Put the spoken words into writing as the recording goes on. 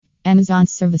Amazon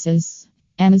services.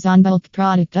 Amazon bulk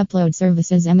product upload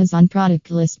services. Amazon product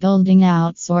list building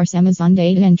outsource. Amazon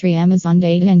data entry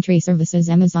services.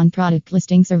 Amazon product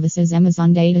listing services.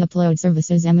 Amazon data upload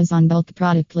services. Amazon bulk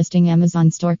product listing.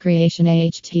 Amazon store creation.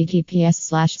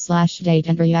 https://date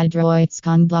entry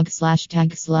adroits.com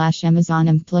blog/tag/Amazon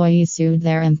employees sued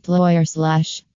their employer/